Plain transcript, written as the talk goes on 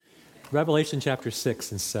Revelation chapter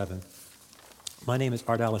 6 and 7. My name is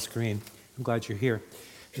Art Alice Green. I'm glad you're here.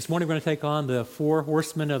 This morning we're going to take on the four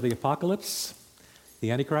horsemen of the apocalypse,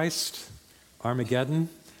 the Antichrist, Armageddon,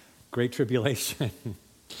 Great Tribulation.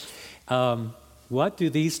 What do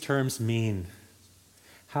these terms mean?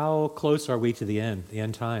 How close are we to the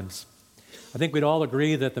end times? I think we'd all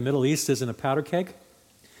agree that the Middle East isn't a powder keg.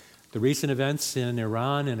 The recent events in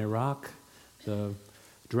Iran and Iraq, the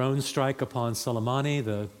drone strike upon Soleimani,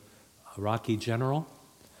 the Iranian general,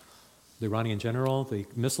 the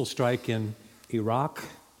missile strike in Iraq.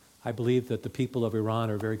 I believe that the people of Iran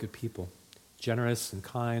are very good people, generous and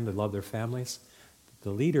kind, they love their families. The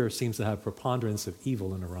leader seems to have preponderance of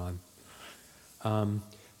evil in Iran.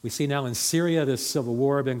 We see now in Syria, this civil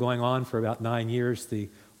war been going on for about 9 years. The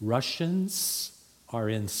Russians are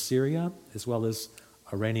in Syria, as well as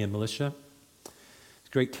Iranian militia. There's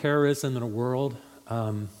great terrorism in the world.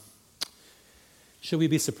 Should we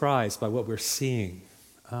be surprised by what we're seeing?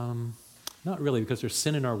 Not really, because there's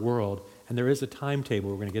sin in our world, and there is a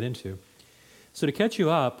timetable we're going to get into. So to catch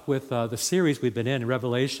you up with the series we've been in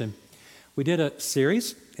Revelation, we did a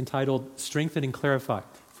series entitled Strengthen and Clarify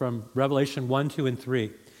from Revelation 1, 2, and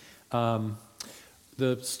 3.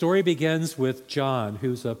 The story begins with John,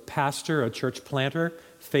 who's a pastor, a church planter,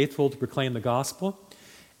 faithful to proclaim the gospel.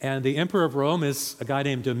 And the emperor of Rome is a guy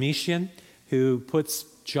named Domitian, who puts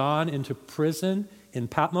John into prison in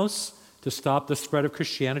Patmos to stop the spread of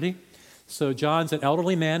Christianity. So John's an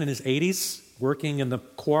elderly man in his 80s, working in the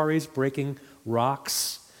quarries, breaking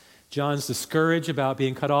rocks. John's discouraged about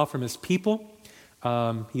being cut off from his people.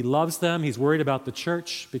 He loves them. He's worried about the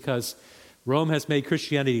church because Rome has made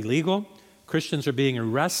Christianity legal. Christians are being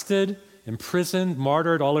arrested, imprisoned,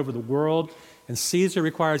 martyred all over the world, and Caesar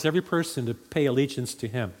requires every person to pay allegiance to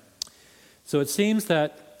him. So it seems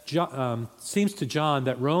to John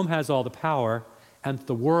that Rome has all the power and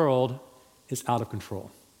the world is out of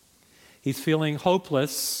control. He's feeling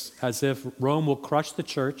hopeless, as if Rome will crush the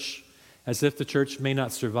church, as if the church may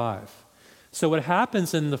not survive. So what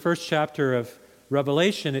happens in the first chapter of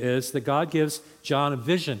Revelation is that God gives John a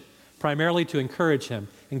vision, primarily to encourage him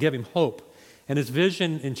and give him hope. And his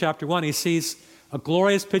vision in chapter 1, he sees a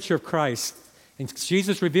glorious picture of Christ. And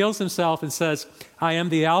Jesus reveals himself and says, I am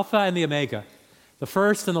the Alpha and the Omega, the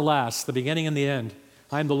first and the last, the beginning and the end.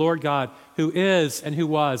 I am the Lord God who is and who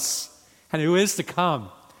was and who is to come.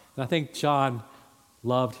 And I think John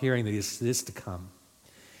loved hearing that he is to come.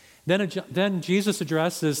 Then Jesus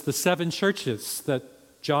addresses the 7 churches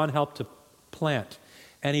that John helped to plant.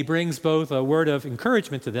 And he brings both a word of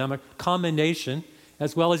encouragement to them, a commendation,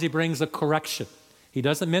 as well as he brings a correction. He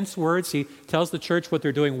doesn't mince words. He tells the church what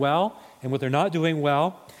they're doing well and what they're not doing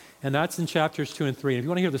well. And that's in chapters 2 and 3. And if you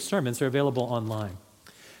want to hear the sermons, they're available online.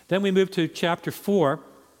 Then we move to chapter 4.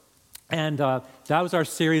 And that was our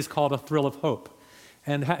series called A Thrill of Hope.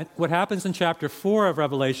 And what happens in chapter 4 of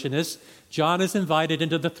Revelation is John is invited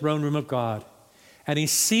into the throne room of God. And he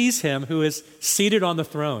sees him who is seated on the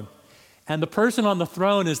throne. And the person on the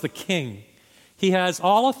throne is the king. He has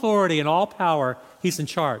all authority and all power. He's in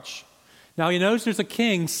charge. Now he knows there's a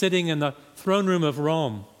king sitting in the throne room of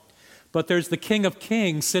Rome. But there's the King of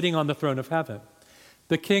Kings sitting on the throne of heaven.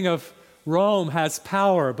 The king of Rome has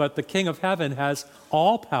power, but the king of heaven has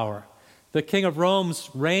all power. The king of Rome's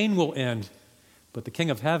reign will end, but the king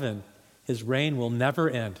of heaven, his reign will never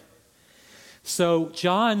end. So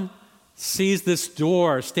John sees this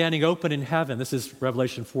door standing open in heaven. This is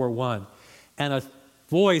Revelation 4:1. And a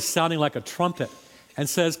voice sounding like a trumpet and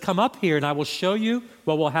says, come up here and I will show you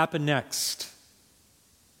what will happen next.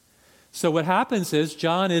 So what happens is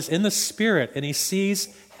John is in the Spirit and he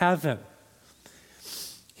sees heaven.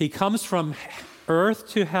 He comes from earth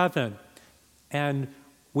to heaven, and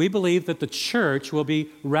we believe that the church will be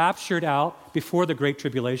raptured out before the Great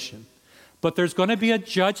Tribulation. But there's going to be a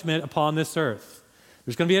judgment upon this earth.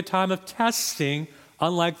 There's going to be a time of testing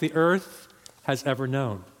unlike the earth has ever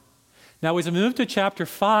known. Now, as we move to chapter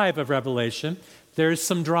 5 of Revelation, there's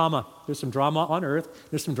some drama. There's some drama on earth.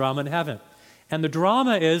 There's some drama in heaven. And the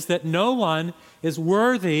drama is that no one is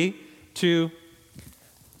worthy to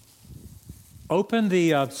open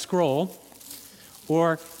the scroll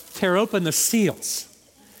or tear open the seals.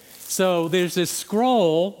 So there's this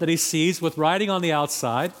scroll that he sees with writing on the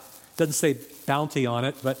outside. It doesn't say bounty on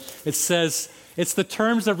it, but it says it's the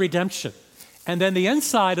terms of redemption. And then the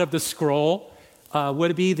inside of the scroll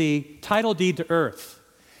would be the title deed to earth.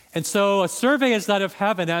 And so a survey is done of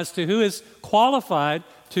heaven as to who is qualified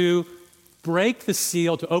to break the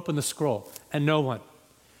seal, to open the scroll, and no one.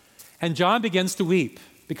 And John begins to weep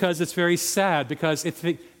because it's very sad, because if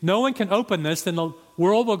no one can open this, then the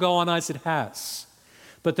world will go on as it has.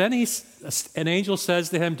 But then an angel says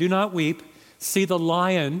to him, "Do not weep. See the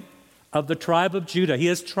Lion of the tribe of Judah. He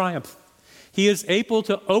has triumphed. He is able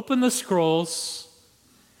to open the scrolls."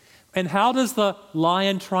 And how does the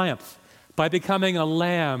lion triumph? By becoming a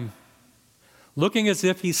lamb, looking as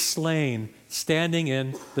if he's slain, standing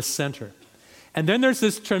in the center. And then there's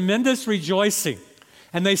this tremendous rejoicing,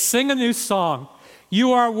 and they sing a new song.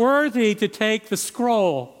 "You are worthy to take the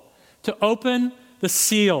scroll, to open the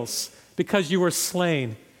seals, because you were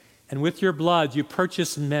slain, and with your blood you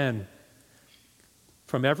purchased men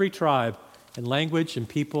from every tribe and language and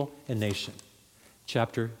people and nation."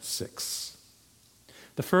 Chapter 6.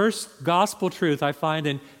 The first gospel truth I find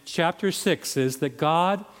in chapter 6 is that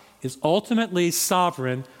God is ultimately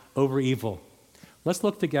sovereign over evil. Let's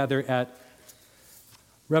look together at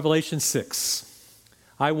Revelation 6.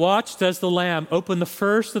 "I watched as the Lamb opened the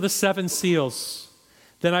first of the 7 seals.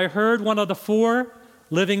 Then I heard one of the 4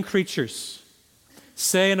 living creatures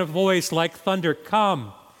say in a voice like thunder,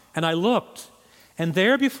 'Come.' And I looked, and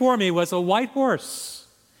there before me was a white horse,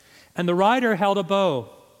 and the rider held a bow,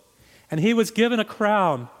 and he was given a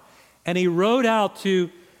crown, and he rode out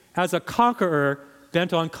as a conqueror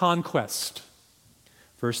bent on conquest."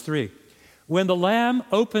 Verse 3, "When the Lamb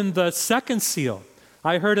opened the second seal,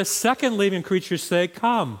 I heard a second living creature say,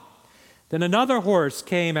 'Come.' Then another horse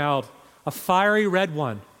came out, a fiery red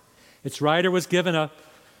one. Its rider was given a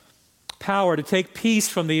power to take peace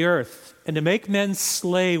from the earth and to make men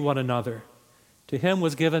slay one another. To him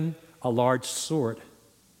was given a large sword.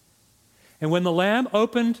 And when the Lamb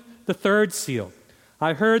opened the third seal,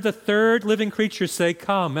 I heard the third living creature say,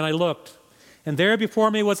 'Come.' And I looked, and there before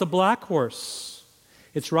me was a black horse.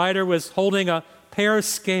 Its rider was holding a pair of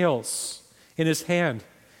scales in his hand.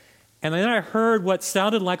 And then I heard what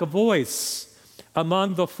sounded like a voice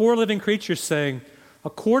among the 4 living creatures saying, 'A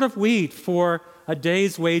quart of wheat for a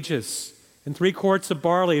day's wages, and 3 quarts of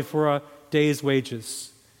barley for a day's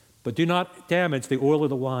wages. But do not damage the oil of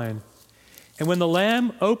the wine.' And when the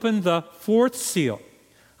Lamb opened the 4th seal,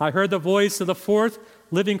 I heard the voice of the 4th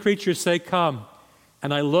living creature say, 'Come.'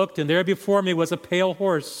 And I looked, and there before me was a pale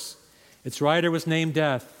horse. Its rider was named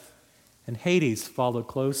Death, and Hades followed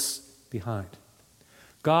close behind."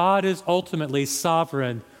 God is ultimately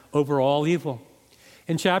sovereign over all evil.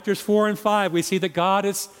 In chapters 4 and 5, we see that God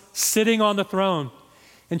is sitting on the throne.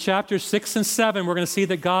 In chapters 6 and 7, we're going to see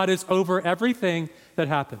that God is over everything that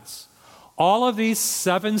happens. All of these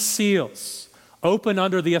 7 seals open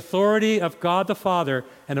under the authority of God the Father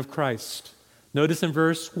and of Christ. Notice in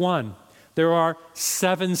verse 1, there are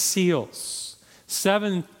 7 seals.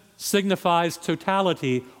 7 signifies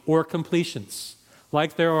totality or completions,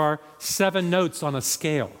 like there are 7 notes on a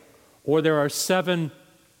scale, or there are 7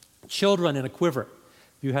 children in a quiver.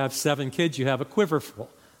 If you have 7 kids, you have a quiver full.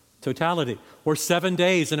 Totality. Or 7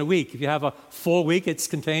 days in a week. If you have a full week, it's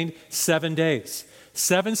contained 7 days.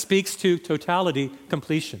 7 speaks to totality,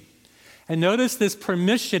 completion. And notice this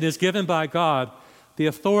permission is given by God, the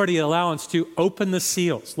authority, allowance to open the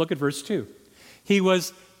seals. Look at verse 2. He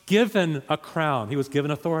was given a crown. He was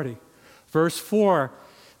given authority. Verse 4,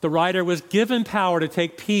 the rider was given power to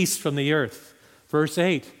take peace from the earth. Verse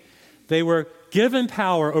 8, they were given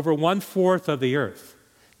power over 1/4 of the earth.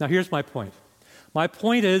 Now here's my point. My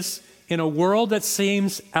point is, in a world that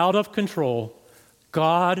seems out of control,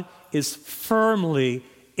 God is firmly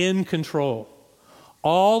in control.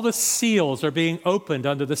 All the seals are being opened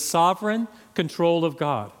under the sovereign control of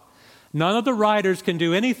God. None of the riders can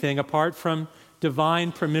do anything apart from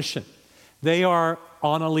divine permission. They are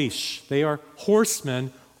on a leash. They are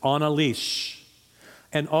horsemen on a leash.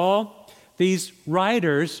 And all these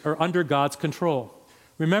riders are under God's control.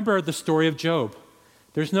 Remember the story of Job.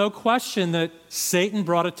 There's no question that Satan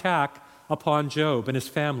brought attack upon Job and his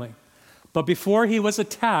family. But before he was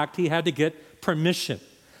attacked, he had to get permission.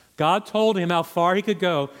 God told him how far he could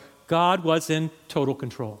go. God was in total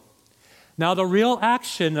control. Now, the real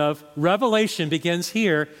action of Revelation begins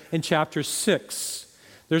here in chapter 6.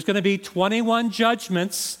 There's going to be 21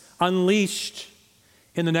 judgments unleashed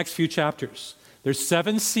in the next few chapters. There's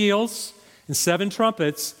 7 seals and 7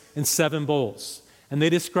 trumpets and 7 bowls. And they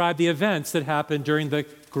describe the events that happened during the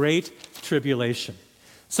Great Tribulation.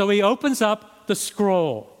 So he opens up the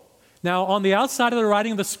scroll. Now, on the outside of the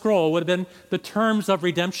writing of the scroll would have been the terms of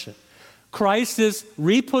redemption. Christ is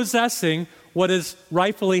repossessing what is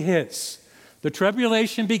rightfully his. The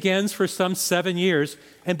tribulation begins for some 7 years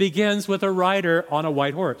and begins with a rider on a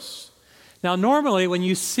white horse. Now, normally when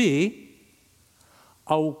you see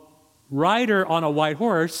a rider on a white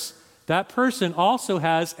horse, that person also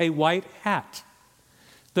has a white hat.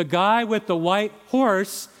 The guy with the white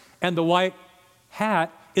horse and the white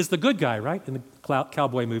hat is the good guy, right? In the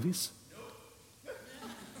cowboy movies.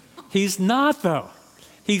 He's not, though.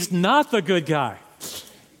 He's not the good guy.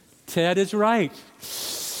 Ted is right.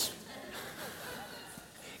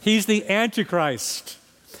 He's the Antichrist.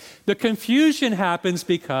 The confusion happens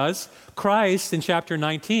because Christ, in chapter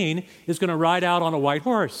 19, is going to ride out on a white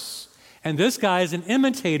horse. And this guy is an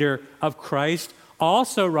imitator of Christ,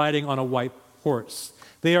 also riding on a white horse.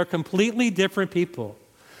 They are completely different people.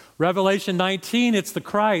 Revelation 19, it's the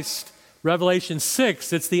Christ. Revelation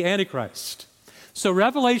 6, it's the Antichrist. So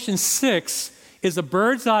Revelation 6 is a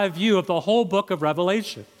bird's eye view of the whole book of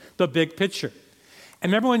Revelation, the big picture.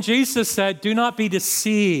 And remember when Jesus said, do not be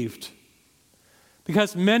deceived,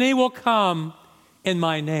 because many will come in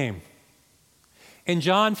my name. In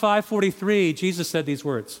John 5:43, Jesus said these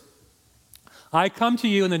words, I come to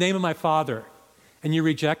you in the name of my Father, and you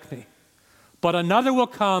reject me. But another will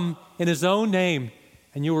come in his own name,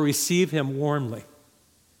 and you will receive him warmly.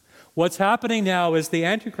 What's happening now is the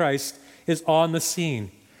Antichrist is on the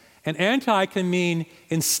scene. And anti can mean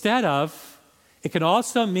instead of, it can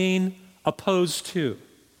also mean opposed to,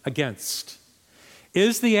 against.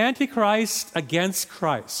 Is the Antichrist against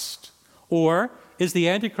Christ? Or is the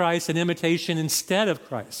Antichrist an imitation instead of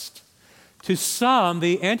Christ? To some,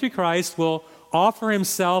 the Antichrist will offer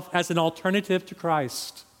himself as an alternative to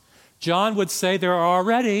Christ. John would say there are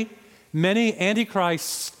already many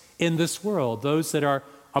Antichrists in this world, those that are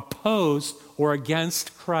opposed or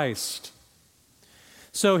against Christ.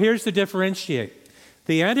 So here's the differentiate.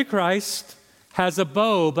 The Antichrist has a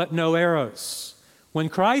bow but no arrows. When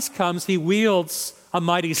Christ comes, he wields a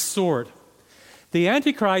mighty sword. The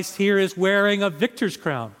Antichrist here is wearing a victor's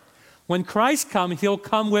crown. When Christ comes, he'll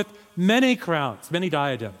come with many crowns, many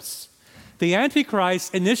diadems. The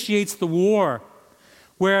Antichrist initiates the war,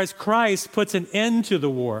 whereas Christ puts an end to the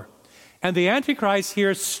war. And the Antichrist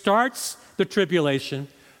here starts the tribulation.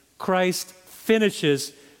 Christ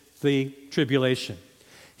finishes the tribulation.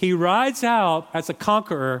 He rides out as a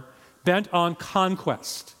conqueror bent on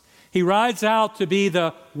conquest. He rides out to be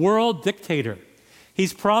the world dictator.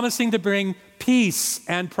 He's promising to bring peace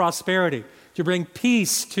and prosperity, to bring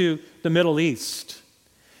peace to the Middle East.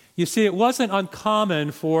 You see, it wasn't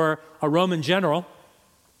uncommon for a Roman general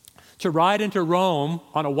to ride into Rome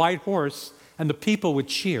on a white horse and the people would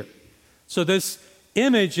cheer. So this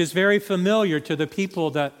image is very familiar to the people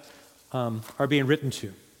that are being written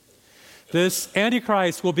to. This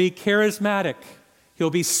Antichrist will be charismatic, he'll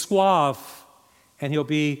be suave, and he'll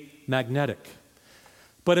be magnetic.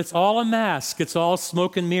 But it's all a mask, it's all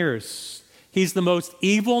smoke and mirrors. He's the most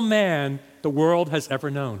evil man the world has ever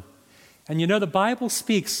known. And you know, the Bible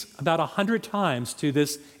speaks about 100 times to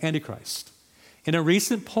this Antichrist. In a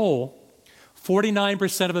recent poll,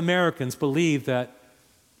 49% of Americans believe that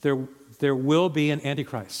there will be an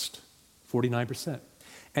Antichrist. 49%.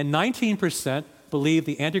 And 19% believe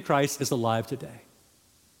the Antichrist is alive today.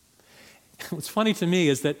 What's funny to me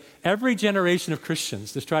is that every generation of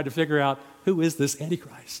Christians has tried to figure out who is this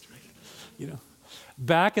Antichrist. Right? You know,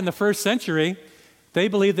 back in the first century, they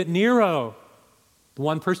believed that Nero, the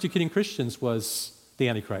one persecuting Christians, was the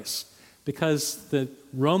Antichrist because the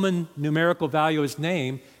Roman numerical value of his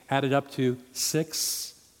name added up to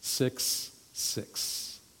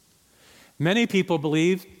 666. Many people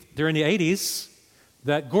believed during the 80s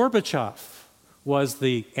that Gorbachev was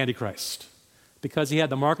the Antichrist because he had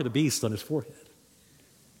the mark of the beast on his forehead.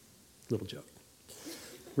 Little joke.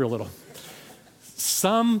 Real little.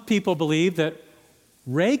 Some people believe that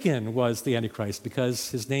Reagan was the Antichrist because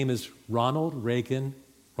his name is Ronald Wilson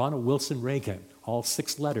Reagan. All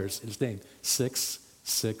 6 letters in his name.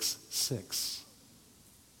 666.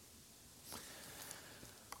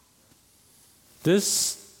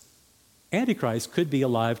 This Antichrist could be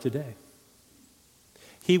alive today.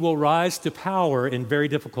 He will rise to power in very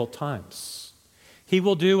difficult times. He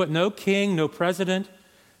will do what no king, no president,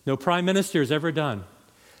 no prime minister has ever done.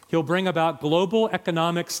 He'll bring about global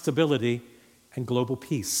economic stability and global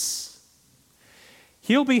peace.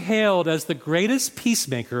 He'll be hailed as the greatest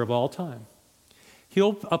peacemaker of all time.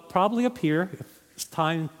 He'll probably appear, if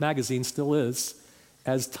Time magazine still is,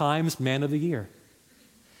 as Time's Man of the Year.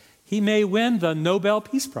 He may win the Nobel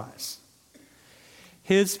Peace Prize.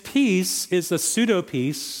 His peace is a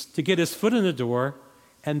pseudo-peace to get his foot in the door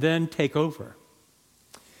and then take over.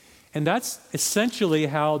 And that's essentially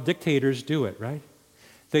how dictators do it, right?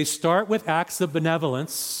 They start with acts of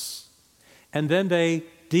benevolence, and then they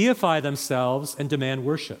deify themselves and demand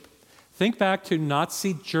worship. Think back to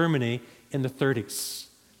Nazi Germany in the 30s,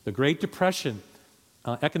 the Great Depression,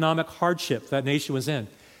 economic hardship that nation was in.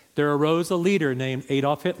 There arose a leader named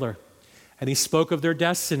Adolf Hitler, and he spoke of their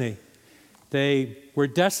destiny. They were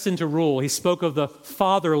destined to rule. He spoke of the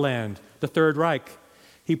fatherland, the Third Reich.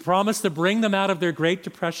 He promised to bring them out of their Great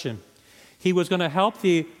Depression. He was going to help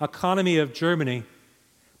the economy of Germany,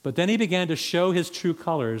 but then he began to show his true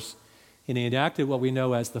colors, and he enacted what we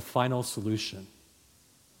know as the final solution.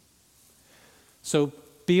 So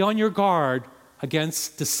be on your guard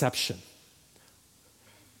against deception.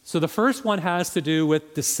 So the first one has to do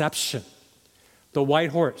with deception, the white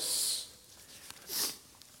horse.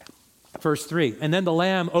 Verse 3, and then the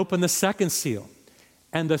Lamb opened the second seal,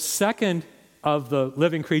 and the second of the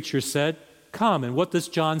living creatures said, come. And what does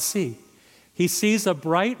John see? He sees a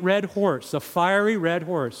bright red horse, a fiery red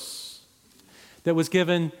horse that was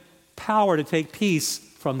given power to take peace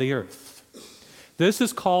from the earth. This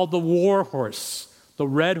is called the war horse, the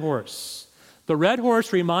red horse. The red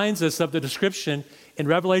horse reminds us of the description in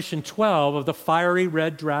Revelation 12 of the fiery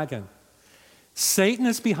red dragon. Satan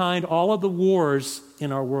is behind all of the wars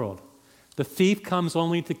in our world. The thief comes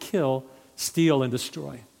only to kill, steal, and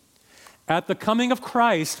destroy. At the coming of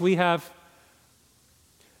Christ, we have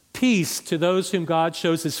peace to those whom God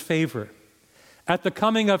shows his favor. At the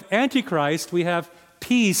coming of Antichrist, we have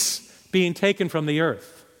peace being taken from the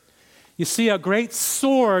earth. You see, a great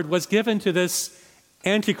sword was given to this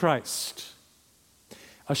Antichrist,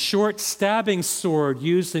 a short stabbing sword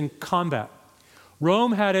used in combat.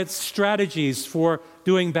 Rome had its strategies for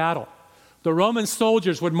doing battle. The Roman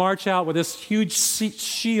soldiers would march out with this huge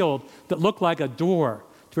shield that looked like a door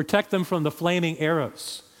to protect them from the flaming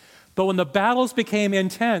arrows. But when the battles became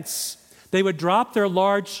intense, they would drop their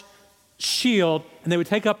large shield and they would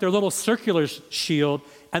take up their little circular shield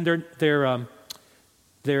and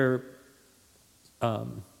their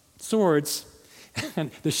swords,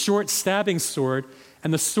 and the short stabbing sword,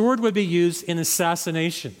 and the sword would be used in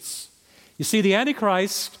assassinations. You see, the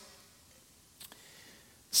Antichrist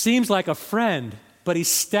seems like a friend, but he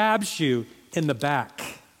stabs you in the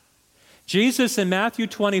back. Jesus in Matthew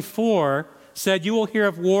 24 said, you will hear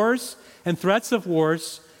of wars and threats of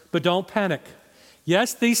wars, but don't panic.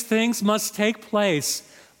 Yes, these things must take place,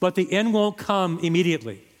 but the end won't come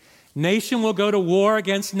immediately. Nation will go to war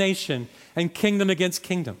against nation and kingdom against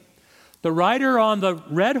kingdom. The rider on the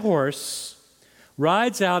red horse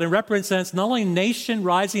rides out and represents not only nation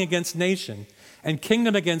rising against nation and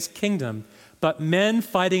kingdom against kingdom, but men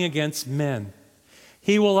fighting against men.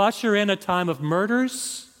 He will usher in a time of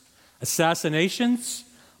murders, assassinations,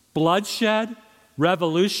 bloodshed,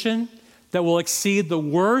 revolution that will exceed the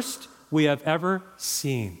worst we have ever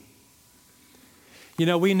seen. You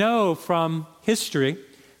know, we know from history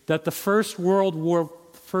that the First World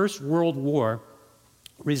War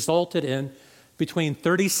resulted in between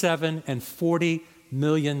 37 and 40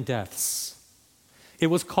 million deaths. It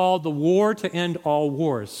was called the War to End All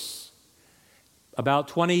Wars. About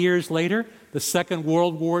 20 years later, the Second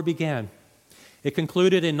World War began. It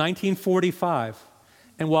concluded in 1945,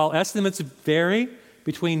 and while estimates vary,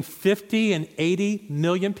 between 50 and 80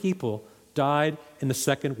 million people died in the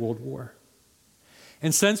Second World War.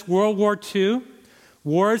 And since World War II,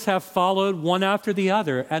 wars have followed one after the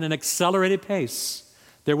other at an accelerated pace.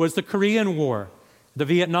 There was the Korean War, the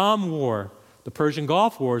Vietnam War, the Persian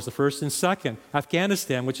Gulf Wars, the first and second,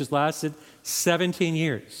 Afghanistan, which has lasted 17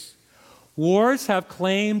 years. Wars have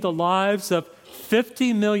claimed the lives of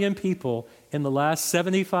 50 million people in the last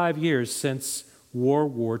 75 years since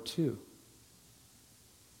World War II.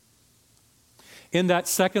 In that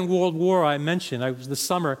Second World War I mentioned, this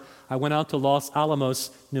summer, I went out to Los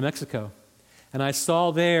Alamos, New Mexico, and I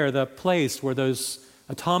saw there the place where those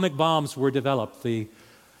atomic bombs were developed, the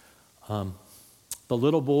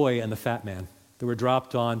little boy and the fat man that were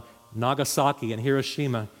dropped on Nagasaki and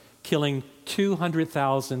Hiroshima, killing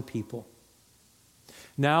 200,000 people.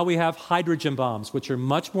 Now we have hydrogen bombs, which are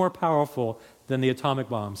much more powerful than the atomic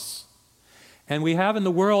bombs. And we have in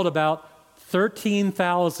the world about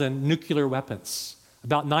 13,000 nuclear weapons.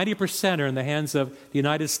 About 90% are in the hands of the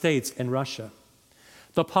United States and Russia.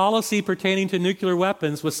 The policy pertaining to nuclear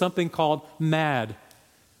weapons was something called MAD,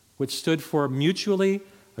 which stood for Mutually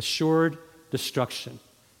Assured Destruction.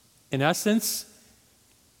 In essence,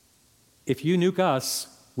 if you nuke us,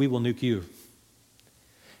 we will nuke you.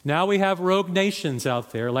 Now we have rogue nations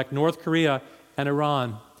out there like North Korea and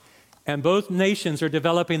Iran, and both nations are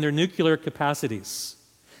developing their nuclear capacities,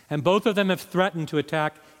 and both of them have threatened to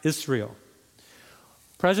attack Israel.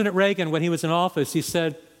 President Reagan, when he was in office, he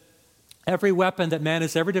said, every weapon that man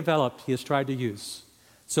has ever developed, he has tried to use.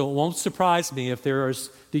 So it won't surprise me if there is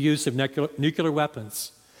the use of nuclear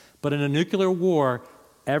weapons. But in a nuclear war,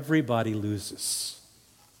 everybody loses.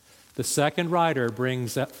 The second rider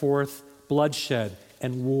brings that forth bloodshed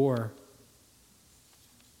and war.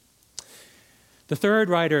 The third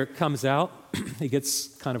rider comes out. He gets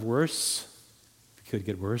kind of worse. It could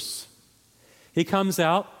get worse. He comes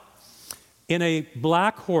out in a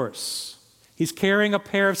black horse. He's carrying a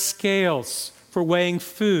pair of scales for weighing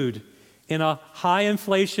food in a high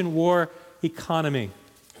inflation war economy.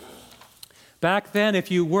 Back then,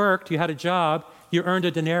 if you worked, you had a job, you earned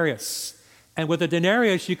a denarius. And with a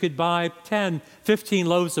denarius, you could buy 10, 15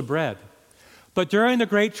 loaves of bread. But during the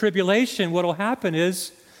Great Tribulation, what will happen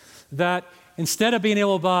is that instead of being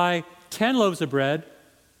able to buy 10 loaves of bread,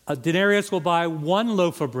 a denarius will buy 1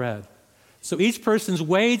 loaf of bread. So each person's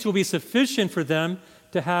wage will be sufficient for them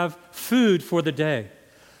to have food for the day.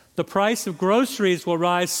 The price of groceries will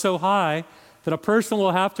rise so high that a person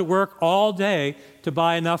will have to work all day to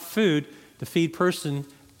buy enough food to feed person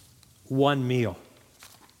 1 meal.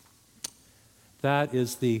 That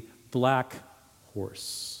is the black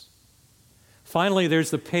horse. Finally, there's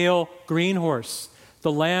the pale green horse.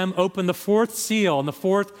 The Lamb opened the 4th seal, and the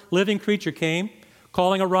 4th living creature came,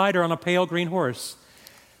 calling a rider on a pale green horse.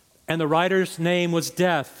 And the rider's name was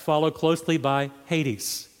Death, followed closely by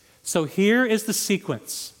Hades. So here is the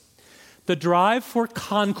sequence. The drive for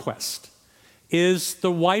conquest is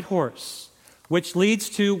the white horse, which leads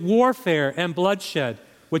to warfare and bloodshed,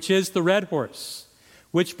 which is the red horse,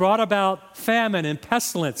 which brought about famine and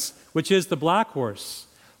pestilence, which is the black horse,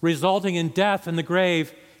 resulting in death and the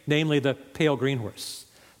grave, namely the pale green horse.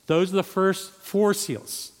 Those are the first 4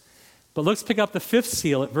 seals. But let's pick up the 5th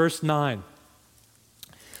seal at verse 9.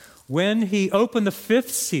 When he opened the 5th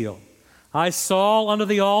seal, I saw under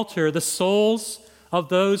the altar the souls of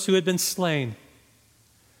those who had been slain.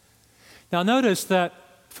 Now notice that,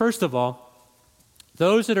 first of all,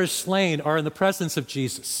 those that are slain are in the presence of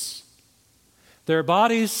Jesus. Their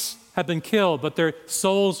bodies have been killed, but their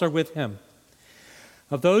souls are with him.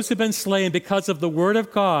 Of those who have been slain because of the word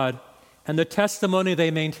of God and the testimony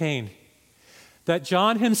they maintain. That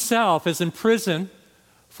John himself is in prison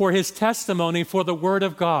for his testimony for the word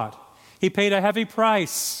of God. He paid a heavy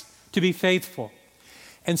price to be faithful.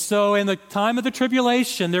 And so in the time of the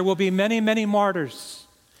tribulation, there will be many, many martyrs.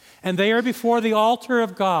 And they are before the altar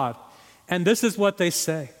of God. And this is what they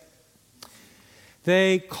say.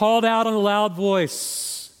 They called out in a loud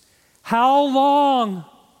voice, "How long,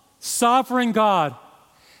 sovereign God?"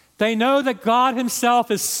 They know that God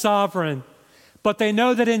himself is sovereign, but they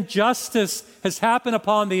know that injustice has happened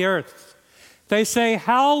upon the earth. They say,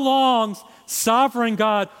 "How long, sovereign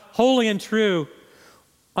God, holy and true,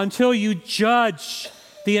 until you judge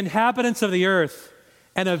the inhabitants of the earth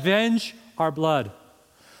and avenge our blood?"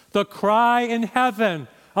 The cry in heaven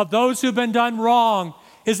of those who've been done wrong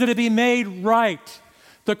is that it be made right.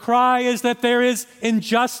 The cry is that there is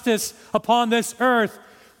injustice upon this earth.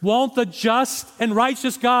 Won't the just and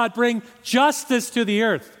righteous God bring justice to the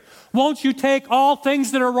earth? Won't you take all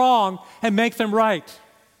things that are wrong and make them right?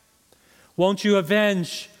 Won't you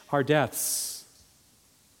avenge our deaths?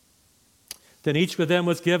 Then each of them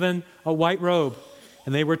was given a white robe,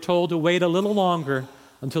 and they were told to wait a little longer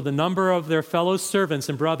until the number of their fellow servants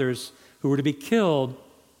and brothers who were to be killed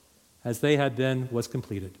as they had been was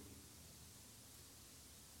completed.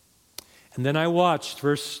 And then I watched,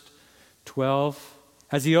 verse 12,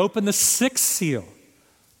 as he opened the 6th seal,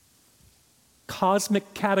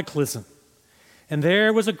 cosmic cataclysm. And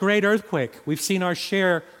there was a great earthquake. We've seen our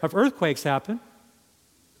share of earthquakes happen.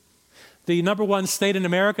 The number 1 state in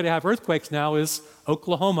America to have earthquakes now is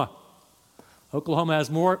Oklahoma. Oklahoma has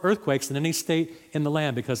more earthquakes than any state in the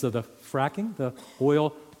land because of the fracking, the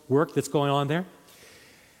oil work that's going on there.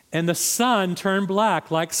 And the sun turned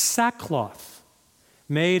black like sackcloth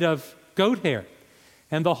made of goat hair.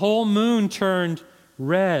 And the whole moon turned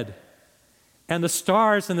red. And the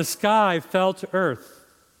stars in the sky fell to earth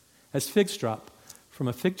as figs drop from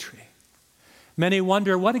a fig tree. Many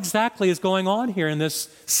wonder what exactly is going on here in this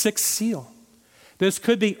 6th seal. This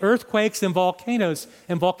could be earthquakes and volcanoes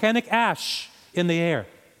and volcanic ash in the air.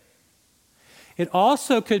 It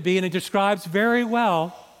also could be, and it describes very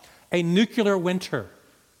well, a nuclear winter.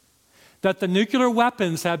 That the nuclear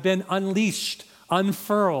weapons have been unleashed,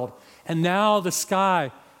 unfurled, and now the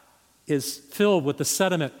sky is filled with the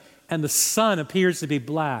sediment, and the sun appears to be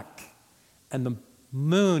black, and the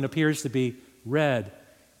moon appears to be red,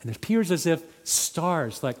 and it appears as if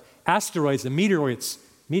stars, like asteroids and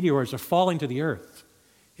meteors are falling to the earth.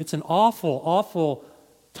 It's an awful, awful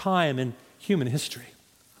time in human history.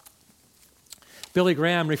 Billy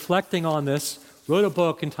Graham, reflecting on this, wrote a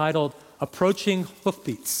book entitled Approaching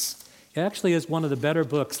Hoofbeats. It actually is one of the better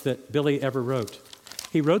books that Billy ever wrote.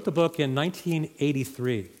 He wrote the book in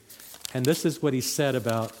 1983, and this is what he said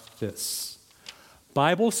about this.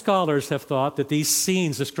 Bible scholars have thought that these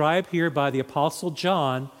scenes described here by the Apostle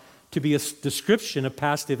John to be a description of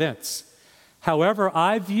past events. However,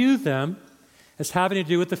 I view them as having to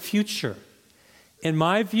do with the future. In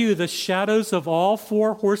my view, the shadows of all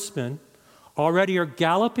four horsemen already are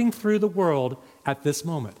galloping through the world at this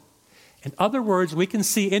moment. In other words, we can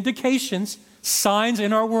see indications, signs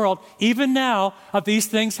in our world, even now, of these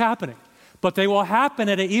things happening. But they will happen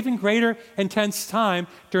at an even greater intense time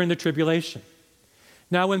during the tribulation.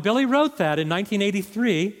 Now, when Billy wrote that in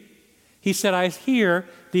 1983, he said, I hear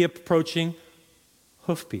the approaching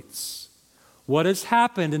hoofbeats. What has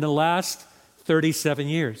happened in the last 37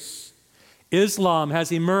 years? Islam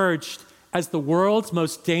has emerged as the world's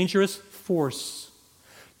most dangerous force.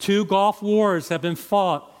 2 Gulf wars have been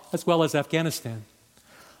fought, as well as Afghanistan.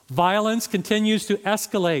 Violence continues to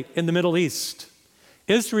escalate in the Middle East.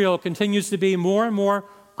 Israel continues to be more and more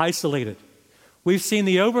isolated. We've seen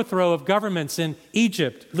the overthrow of governments in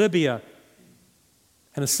Egypt, Libya,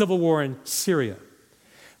 and a civil war in Syria.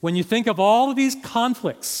 When you think of all of these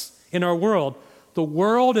conflicts in our world, the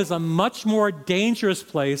world is a much more dangerous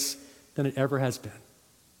place than it ever has been.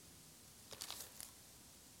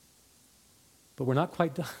 But we're not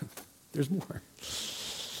quite done. There's more.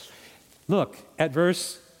 Look at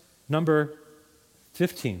verse number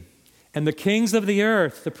 15. And the kings of the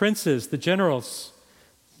earth, the princes, the generals,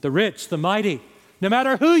 the rich, the mighty, no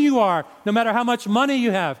matter who you are, no matter how much money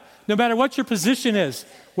you have, no matter what your position is,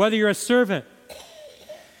 whether you're a servant,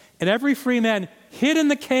 and every free man hid in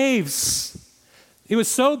the caves. It was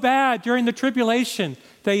so bad during the tribulation,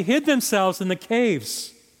 they hid themselves in the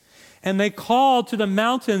caves. And they called to the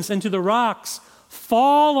mountains and to the rocks,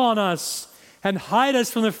 fall on us and hide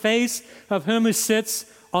us from the face of him who sits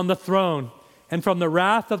on the throne and from the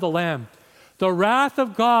wrath of the Lamb. The wrath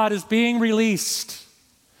of God is being released.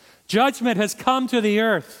 Judgment has come to the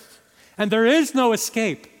earth, and there is no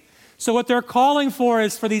escape. So what they're calling for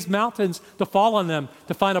is for these mountains to fall on them,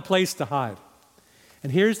 to find a place to hide.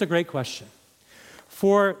 And here's the great question.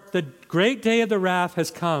 For the great day of the wrath has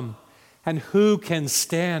come, and who can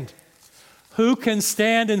stand? Who can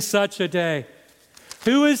stand in such a day?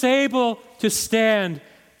 Who is able to stand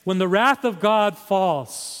when the wrath of God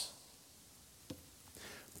falls?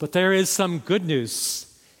 But there is some good news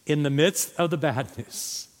in the midst of the bad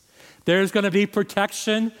news. There's going to be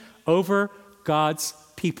protection over God's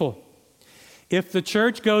people. If the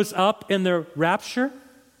church goes up in the rapture,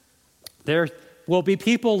 there will be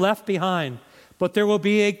people left behind, but there will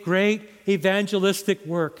be a great evangelistic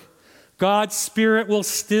work. God's Spirit will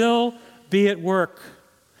still be at work.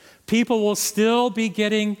 People will still be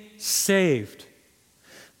getting saved.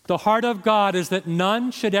 The heart of God is that none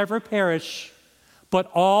should ever perish, but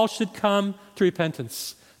all should come to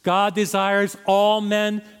repentance. God desires all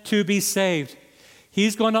men to be saved.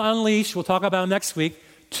 He's going to unleash, we'll talk about next week,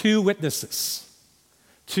 2 witnesses.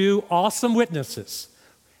 2 awesome witnesses.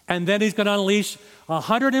 And then he's going to unleash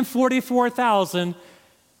 144,000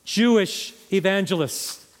 Jewish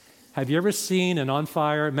evangelists. Have you ever seen an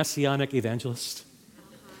on-fire messianic evangelist?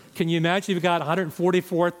 Can you imagine if you've got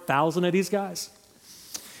 144,000 of these guys?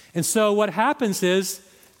 And so what happens is,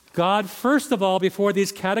 God, first of all, before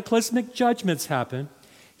these cataclysmic judgments happen,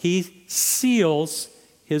 he seals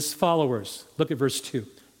his followers. Look at verse 2,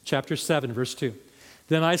 chapter 7, verse 2.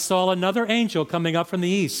 Then I saw another angel coming up from the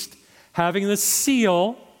east, having the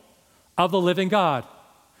seal of the living God.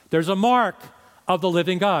 There's a mark of the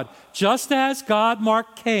living God. Just as God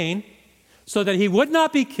marked Cain so that he would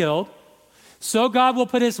not be killed, so God will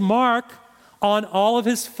put his mark on all of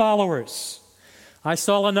his followers. I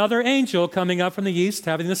saw another angel coming up from the east,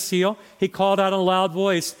 having the seal. He called out in a loud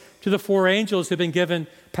voice to the 4 angels who have been given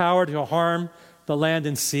power to harm the land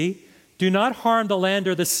and sea. Do not harm the land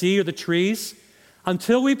or the sea or the trees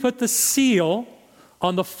until we put the seal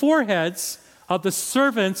on the foreheads of the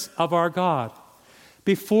servants of our God.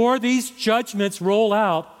 Before these judgments roll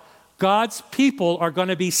out, God's people are going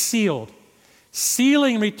to be sealed.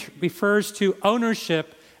 Sealing refers to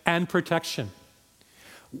ownership and protection.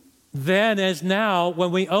 Then, as now,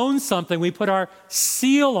 when we own something, we put our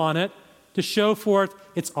seal on it to show forth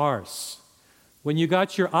it's ours. When you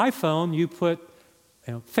got your iPhone, you put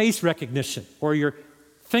face recognition or your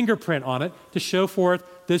fingerprint on it to show forth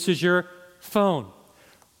this is your phone.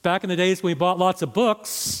 Back in the days when we bought lots of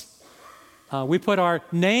books, we put our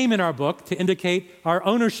name in our book to indicate our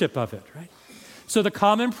ownership of it, right? So the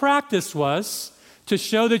common practice was to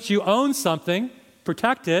show that you own something,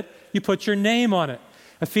 protect it, you put your name on it.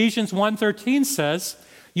 Ephesians 1:13 says,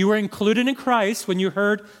 you were included in Christ when you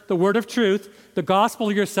heard the word of truth, the gospel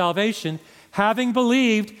of your salvation. Having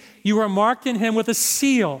believed, you were marked in him with a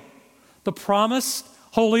seal, the promised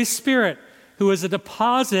Holy Spirit, who is a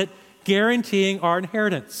deposit guaranteeing our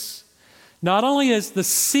inheritance. Not only is the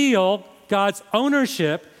seal God's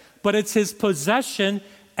ownership, but it's his possession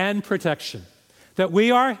and protection. That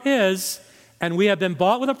we are his and we have been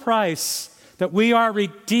bought with a price, that we are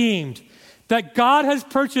redeemed, that God has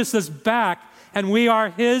purchased us back, and we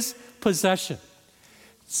are his possession.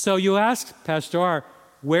 So you ask, Pastor R,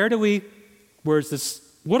 what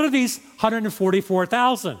are these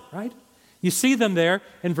 144,000, right? You see them there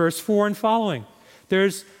in verse 4 and following.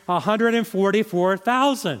 There's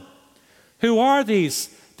 144,000. Who are these?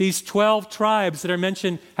 These 12 tribes that are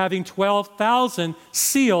mentioned having 12,000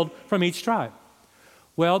 sealed from each tribe.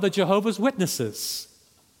 Well, the Jehovah's Witnesses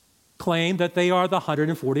claim that they are the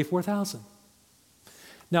 144,000.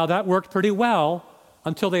 Now, that worked pretty well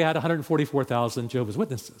until they had 144,000 Jehovah's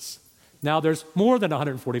Witnesses. Now there's more than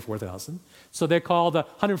 144,000, so they call the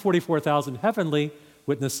 144,000 heavenly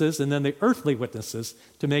witnesses and then the earthly witnesses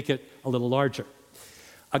to make it a little larger.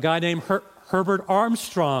 A guy named Herbert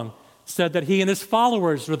Armstrong said that he and his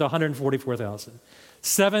followers were the 144,000.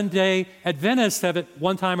 Seventh-day Adventists have at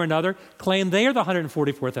one time or another claimed they are the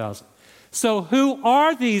 144,000. So who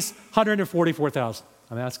are these 144,000?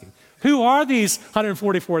 I'm asking. Who are these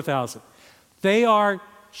 144,000? They are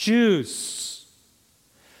Jews.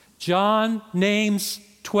 John names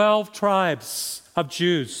 12 tribes of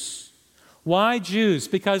Jews. Why Jews?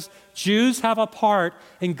 Because Jews have a part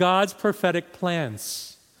in God's prophetic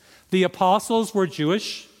plans. The apostles were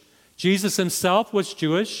Jewish. Jesus himself was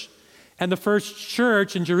Jewish. And the first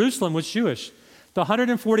church in Jerusalem was Jewish. The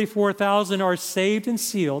 144,000 are saved and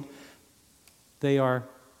sealed. They are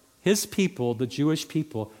his people, the Jewish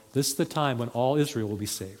people. This is the time when all Israel will be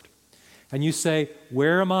saved. And you say,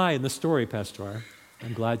 where am I in the story, Pastor R?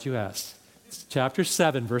 I'm glad you asked. It's chapter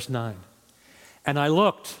 7, verse 9. And I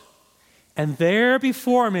looked, and there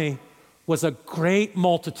before me was a great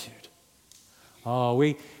multitude. Oh,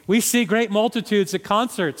 we see great multitudes at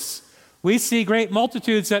concerts. We see great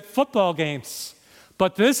multitudes at football games.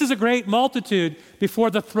 But this is a great multitude before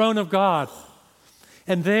the throne of God.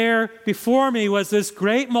 And there before me was this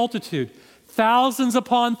great multitude, thousands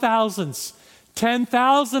upon thousands,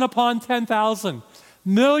 10,000 upon 10,000,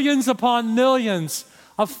 millions upon millions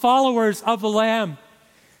of followers of the Lamb.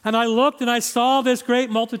 And I looked and I saw this great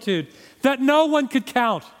multitude that no one could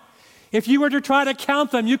count. If you were to try to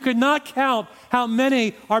count them, you could not count how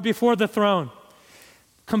many are before the throne.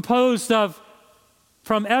 Composed of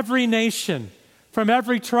from every nation, from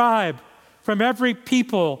every tribe, from every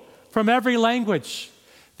people, from every language.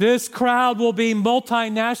 This crowd will be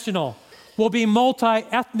multinational, will be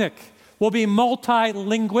multi-ethnic, will be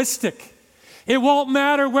multi-linguistic. It won't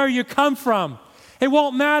matter where you come from. It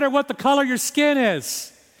won't matter what the color of your skin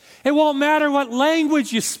is. It won't matter what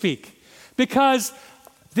language you speak, because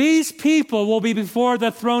these people will be before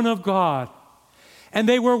the throne of God. And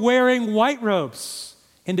they were wearing white robes,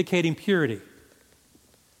 indicating purity.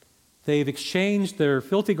 They've exchanged their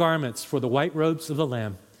filthy garments for the white robes of the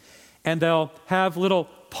Lamb. And they'll have little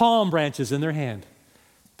palm branches in their hand.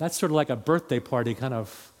 That's sort of like a birthday party, kind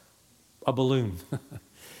of a balloon.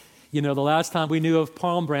 You know, the last time we knew of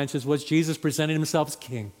palm branches was Jesus presenting himself as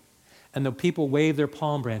king. And the people waved their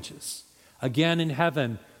palm branches. Again in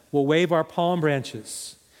heaven, we'll wave our palm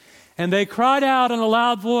branches. And they cried out in a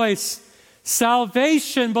loud voice,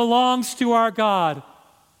 "Salvation belongs to our God,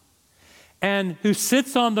 and who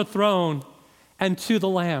sits on the throne, and to the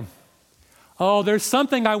Lamb." Oh, there's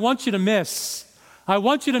something I want you to miss. I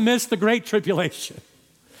want you to miss the Great Tribulation.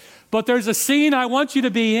 But there's a scene I want you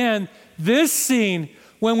to be in, this scene,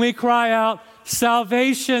 when we cry out,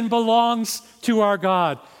 "Salvation belongs to our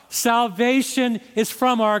God." Salvation is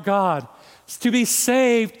from our God. To be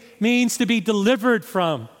saved means to be delivered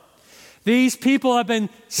from. These people have been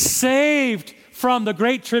saved from the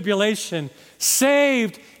Great Tribulation,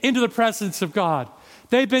 saved into the presence of God.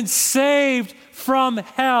 They've been saved from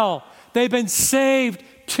hell. They've been saved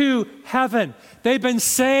to heaven. They've been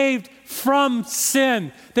saved from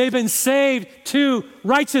sin. They've been saved to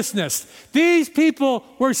righteousness. These people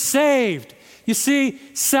were saved. You see,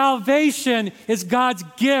 salvation is God's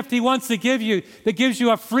gift He wants to give you, that gives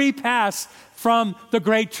you a free pass from the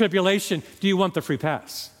Great Tribulation. Do you want the free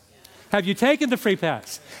pass? Have you taken the free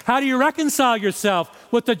pass? How do you reconcile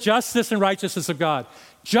yourself with the justice and righteousness of God?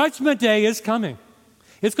 Judgment Day is coming.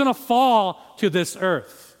 It's going to fall to this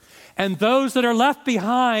earth. And those that are left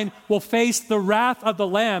behind will face the wrath of the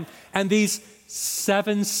Lamb and these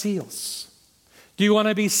 7 seals. Do you want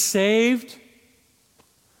to be saved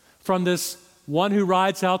from this one who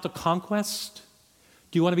rides out to conquest?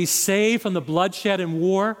 Do you want to be saved from the bloodshed and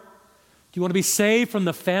war? Do you want to be saved from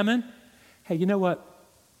the famine? Hey, you know what?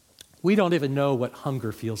 We don't even know what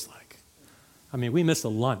hunger feels like. I mean, we miss a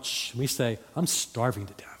lunch. We say, "I'm starving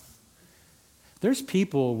to death." There's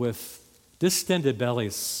people with distended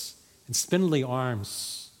bellies and spindly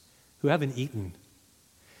arms who haven't eaten.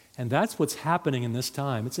 And that's what's happening in this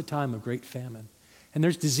time. It's a time of great famine. And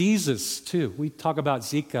there's diseases too. We talk about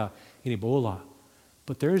Zika and Ebola,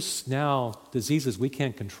 but there's now diseases we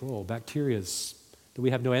can't control, bacteria that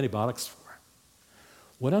we have no antibiotics for.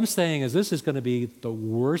 What I'm saying is this is going to be the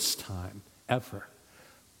worst time ever,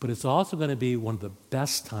 but it's also going to be one of the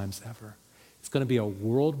best times ever. It's going to be a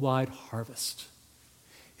worldwide harvest.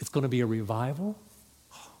 It's going to be a revival.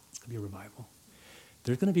 It's going to be a revival.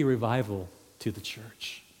 There's going to be a revival to the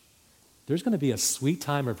church. There's going to be a sweet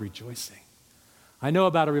time of rejoicing. I know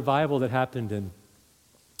about a revival that happened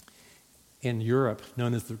in Europe,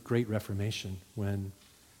 known as the Great Reformation, when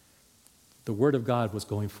the Word of God was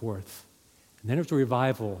going forth. And then there was a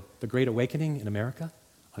revival, the Great Awakening in America,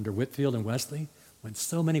 under Whitefield and Wesley, when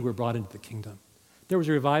so many were brought into the kingdom. There was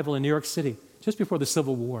a revival in New York City just before the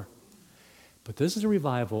Civil War. But this is a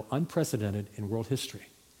revival unprecedented in world history.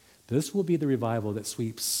 This will be the revival that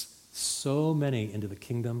sweeps so many into the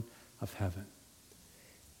kingdom of heaven.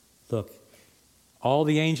 Look, all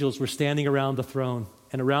the angels were standing around the throne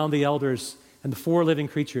and around the elders and the four living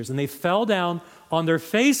creatures, and they fell down on their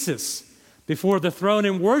faces before the throne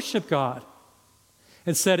and worshiped God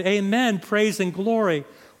and said, Amen, praise and glory,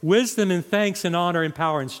 wisdom and thanks and honor and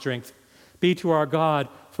power and strength be to our God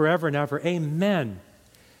forever and ever. Amen.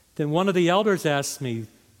 Then one of the elders asked me,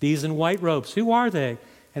 these in white robes, who are they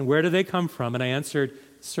and where do they come from? And I answered,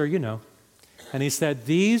 Sir, you know. And he said,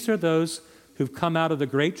 these are those who've come out of the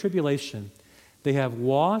great tribulation. They have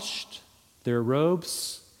washed their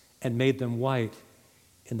robes and made them white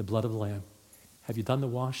in the blood of the Lamb. Have you done the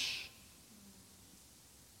wash?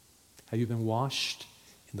 Have you been washed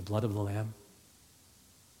in the blood of the Lamb?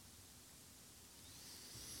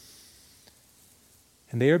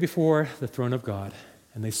 And they are before the throne of God,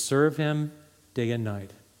 and they serve him day and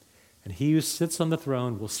night. And he who sits on the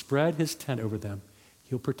throne will spread his tent over them.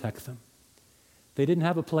 He'll protect them. They didn't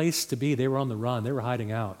have a place to be. They were on the run. They were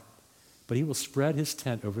hiding out. But he will spread his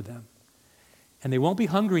tent over them. And they won't be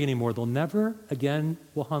hungry anymore. They'll never again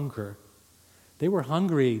will hunger. They were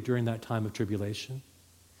hungry during that time of tribulation.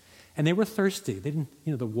 And they were thirsty. They didn't,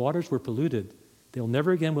 the waters were polluted. They'll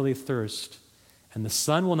never again will they thirst. And the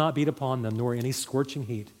sun will not beat upon them, nor any scorching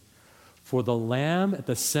heat. For the Lamb at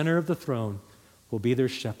the center of the throne will be their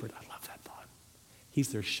shepherd. I love that thought.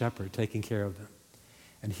 He's their shepherd, taking care of them.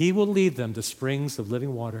 And he will lead them to springs of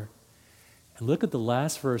living water. And look at the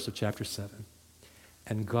last verse of chapter 7.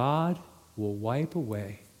 And God will wipe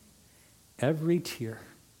away every tear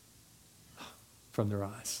from their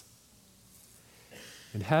eyes.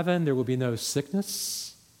 In heaven, there will be no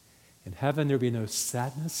sickness. In heaven, there will be no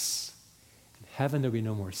sadness. In heaven, there will be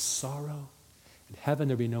no more sorrow. In heaven,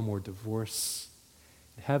 there will be no more divorce.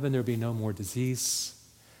 In heaven, there will be no more disease.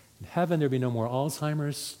 In heaven, there will be no more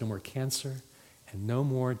Alzheimer's, no more cancer, and no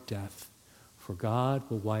more death. For God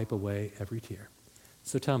will wipe away every tear.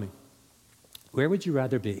 So tell me, where would you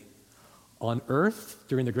rather be? On earth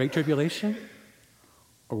during the Great Tribulation,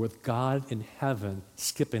 or with God in heaven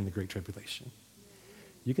skipping the Great Tribulation?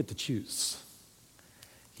 You get to choose.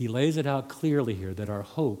 He lays it out clearly here that our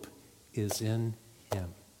hope is in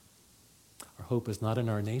him. Our hope is not in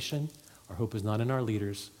our nation. Our hope is not in our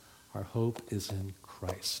leaders. Our hope is in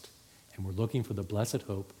Christ. And we're looking for the blessed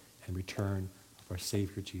hope and return of our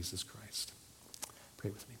Savior, Jesus Christ. Pray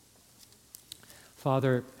with me.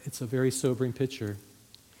 Father, it's a very sobering picture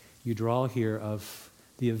you draw here of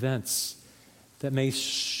the events that may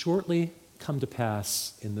shortly come to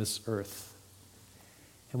pass in this earth.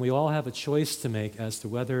 And we all have a choice to make as to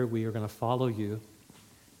whether we are going to follow you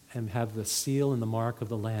and have the seal and the mark of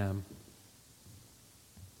the Lamb,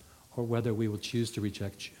 or whether we will choose to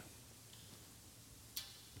reject you.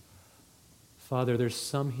 Father, there's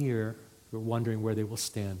some here who are wondering where they will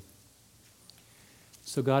stand.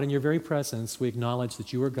 So God, in your very presence, we acknowledge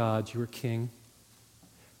that you are God, you are King.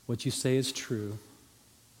 What you say is true,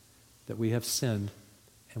 that we have sinned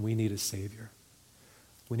and we need a Savior.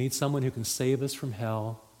 We need someone who can save us from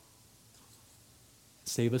hell,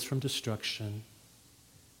 save us from destruction,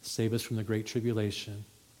 save us from the great tribulation,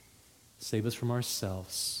 save us from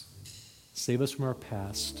ourselves, save us from our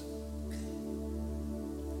past.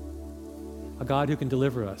 A God who can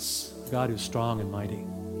deliver us, a God who's strong and mighty.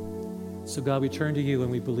 So God, we turn to you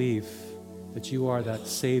and we believe that you are that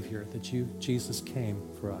Savior, that you, Jesus, came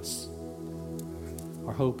for us.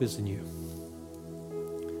 Our hope is in you.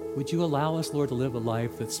 Would you allow us, Lord, to live a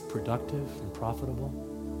life that's productive and profitable?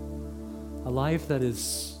 A life that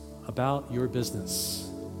is about your business,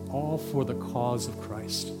 all for the cause of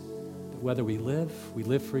Christ. That whether we live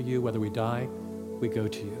for you. Whether we die, we go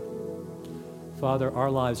to you. Father,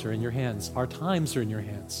 our lives are in your hands. Our times are in your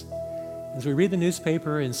hands. As we read the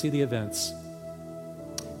newspaper and see the events,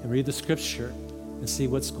 and read the scripture and see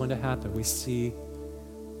what's going to happen. We see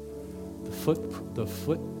the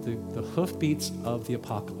hoofbeats of the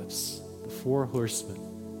apocalypse, the four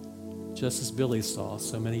horsemen, just as Billy saw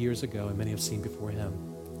so many years ago and many have seen before him.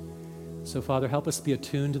 So, Father, help us be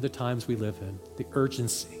attuned to the times we live in, the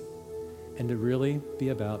urgency, and to really be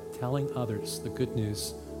about telling others the good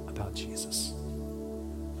news about Jesus.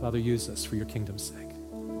 Father, use us for your kingdom's sake.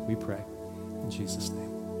 We pray in Jesus'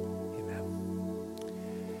 name. Amen.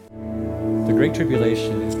 The Great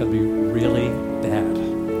Tribulation is going to be really bad.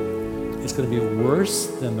 It's going to be worse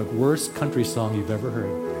than the worst country song you've ever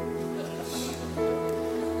heard.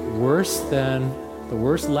 Worse than the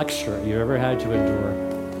worst lecture you've ever had to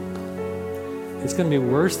endure. It's going to be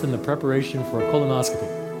worse than the preparation for a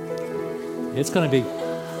colonoscopy. It's going to be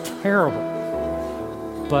terrible.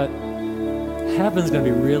 But heaven's going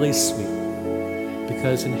to be really sweet.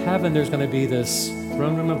 Because in heaven there's going to be this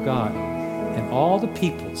throne room of God. And all the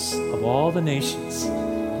peoples of all the nations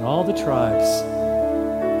and all the tribes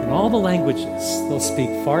and all the languages. They'll speak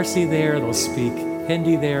Farsi there. They'll speak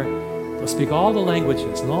Hindi there. They'll speak all the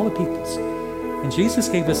languages and all the peoples. And Jesus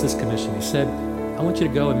gave us this commission. He said, I want you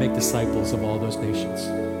to go and make disciples of all those nations.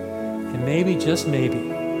 And maybe, just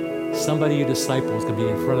maybe, somebody you disciple is going to be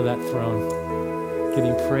in front of that throne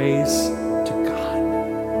giving praise to God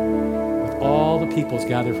with all the peoples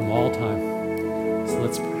gathered from all time. So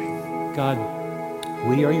let's pray. God,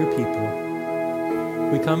 we are your people.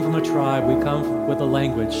 We come from a tribe. We come with a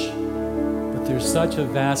language. But there's such a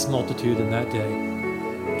vast multitude in that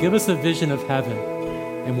day. Give us a vision of heaven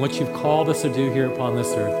and what you've called us to do here upon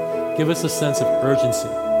this earth. Give us a sense of urgency.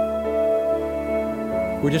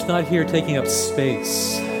 We're just not here taking up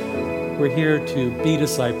space. We're here to be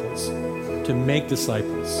disciples, to make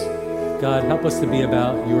disciples. God, help us to be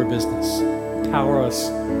about your business. Empower us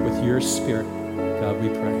with your spirit. God, we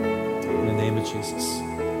pray. In the name of Jesus.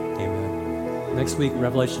 Amen. Next week,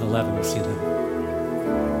 Revelation 11, we'll see you then.